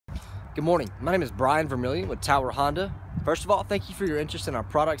Good morning. My name is Brian Vermillion with Tower Honda. First of all, thank you for your interest in our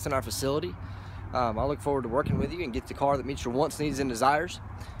products and our facility. I look forward to working with you and get the car that meets your wants, needs, and desires.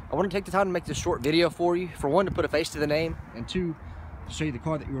 I want to take the time to make this short video for you. For one, to put a face to the name, and two, to show you the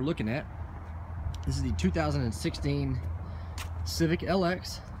car that you were looking at. This is the 2016 Civic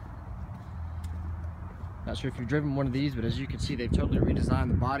LX. Not sure if you've driven one of these, but as you can see, they've totally redesigned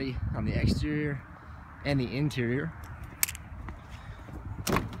the body on the exterior and the interior.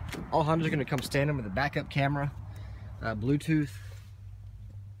 All Hondas are going to come standard with a backup camera, Bluetooth.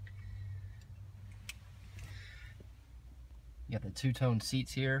 You got the two-tone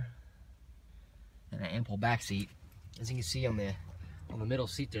seats here and an ample back seat. As you can see on the middle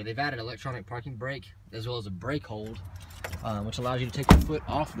seat there, they've added electronic parking brake as well as a brake hold, which allows you to take your foot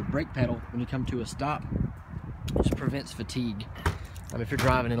off the brake pedal when you come to a stop, which prevents fatigue if you're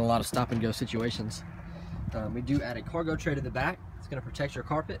driving in a lot of stop-and-go situations. We do add a cargo tray to the back. It's going to protect your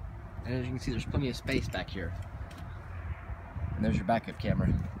carpet. And as you can see, there's plenty of space back here. And there's your backup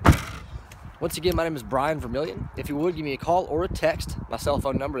camera. Once again, my name is Brian Vermillion. If you would, give me a call or a text. My cell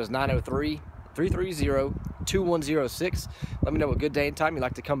phone number is 903-330-2106. Let me know what good day and time you'd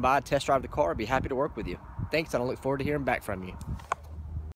like to come by, test drive the car. I'd be happy to work with you. Thanks, and I look forward to hearing back from you.